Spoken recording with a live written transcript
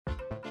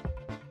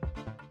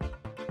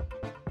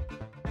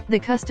The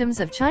Customs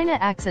of China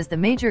acts as the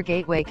major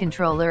gateway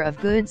controller of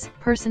goods,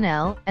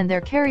 personnel, and their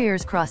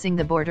carriers crossing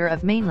the border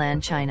of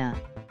mainland China.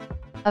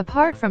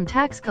 Apart from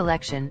tax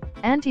collection,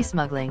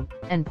 anti-smuggling,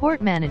 and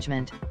port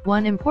management,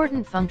 one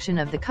important function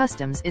of the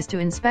customs is to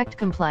inspect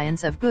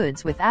compliance of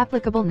goods with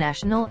applicable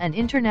national and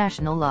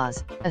international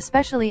laws,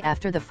 especially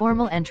after the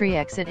formal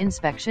Entry-Exit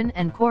Inspection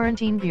and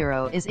Quarantine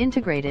Bureau is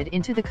integrated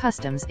into the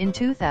customs in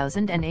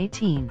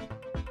 2018.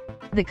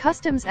 The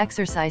customs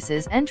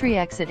exercises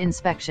entry-exit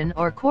inspection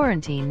or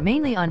quarantine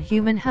mainly on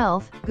human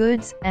health,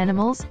 goods,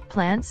 animals,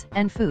 plants,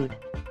 and food.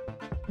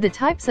 The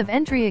types of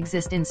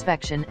entry-exit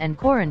inspection and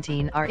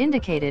quarantine are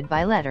indicated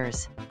by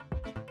letters.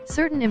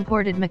 Certain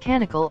imported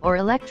mechanical or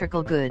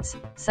electrical goods,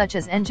 such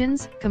as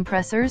engines,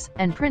 compressors,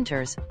 and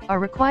printers, are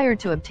required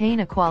to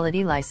obtain a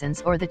quality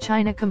license or the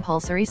China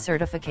compulsory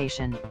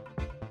certification.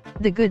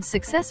 The goods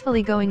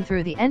successfully going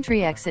through the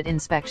entry-exit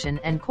inspection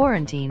and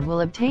quarantine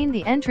will obtain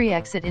the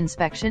entry-exit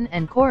inspection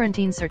and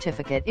quarantine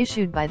certificate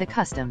issued by the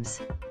customs.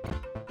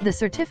 The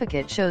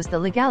certificate shows the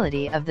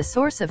legality of the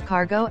source of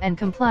cargo and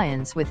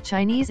compliance with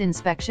Chinese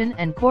inspection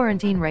and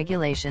quarantine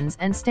regulations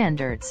and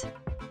standards.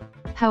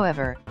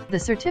 However, the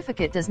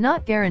certificate does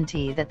not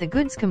guarantee that the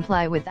goods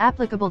comply with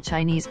applicable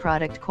Chinese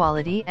product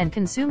quality and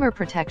consumer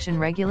protection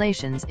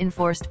regulations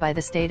enforced by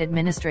the State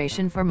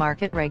Administration for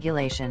Market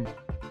Regulation.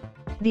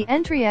 The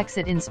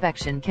entry-exit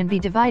inspection can be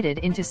divided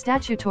into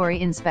statutory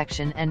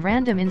inspection and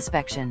random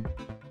inspection.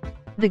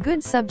 The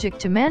goods subject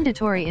to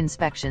mandatory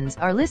inspections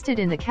are listed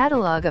in the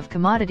Catalogue of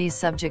Commodities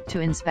subject to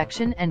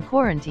inspection and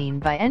quarantine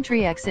by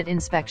entry-exit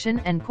inspection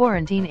and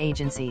quarantine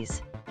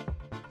agencies.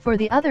 For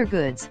the other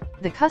goods,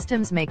 the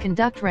customs may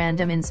conduct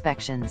random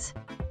inspections.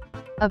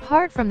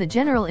 Apart from the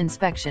general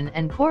inspection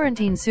and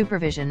quarantine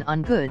supervision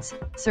on goods,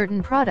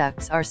 certain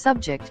products are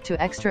subject to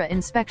extra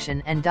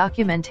inspection and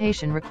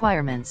documentation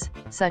requirements,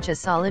 such as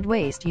solid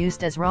waste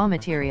used as raw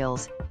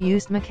materials,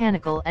 used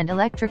mechanical and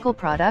electrical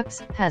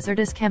products,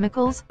 hazardous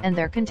chemicals and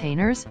their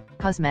containers,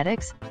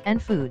 cosmetics,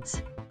 and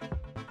foods.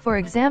 For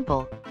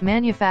example,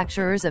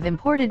 manufacturers of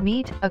imported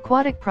meat,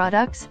 aquatic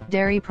products,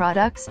 dairy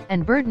products,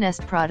 and bird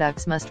nest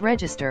products must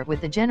register with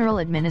the General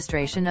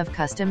Administration of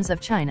Customs of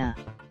China.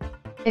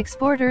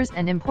 Exporters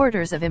and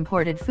importers of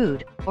imported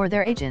food, or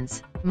their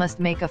agents, must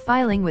make a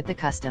filing with the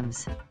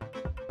customs.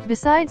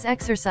 Besides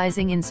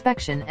exercising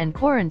inspection and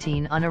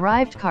quarantine on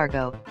arrived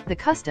cargo, the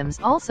customs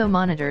also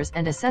monitors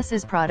and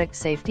assesses product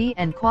safety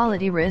and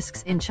quality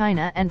risks in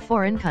China and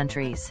foreign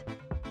countries.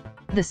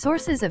 The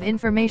sources of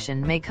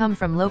information may come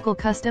from local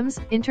customs,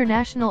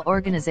 international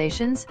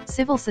organizations,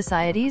 civil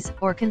societies,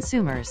 or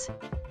consumers.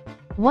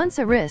 Once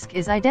a risk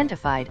is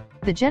identified,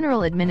 the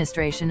General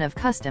Administration of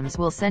Customs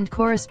will send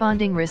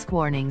corresponding risk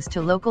warnings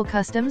to local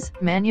customs,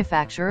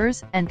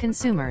 manufacturers, and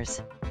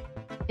consumers.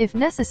 If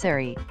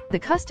necessary, the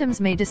customs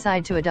may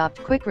decide to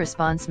adopt quick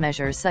response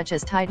measures such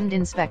as tightened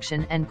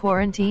inspection and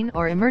quarantine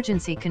or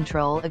emergency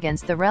control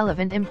against the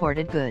relevant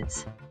imported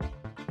goods.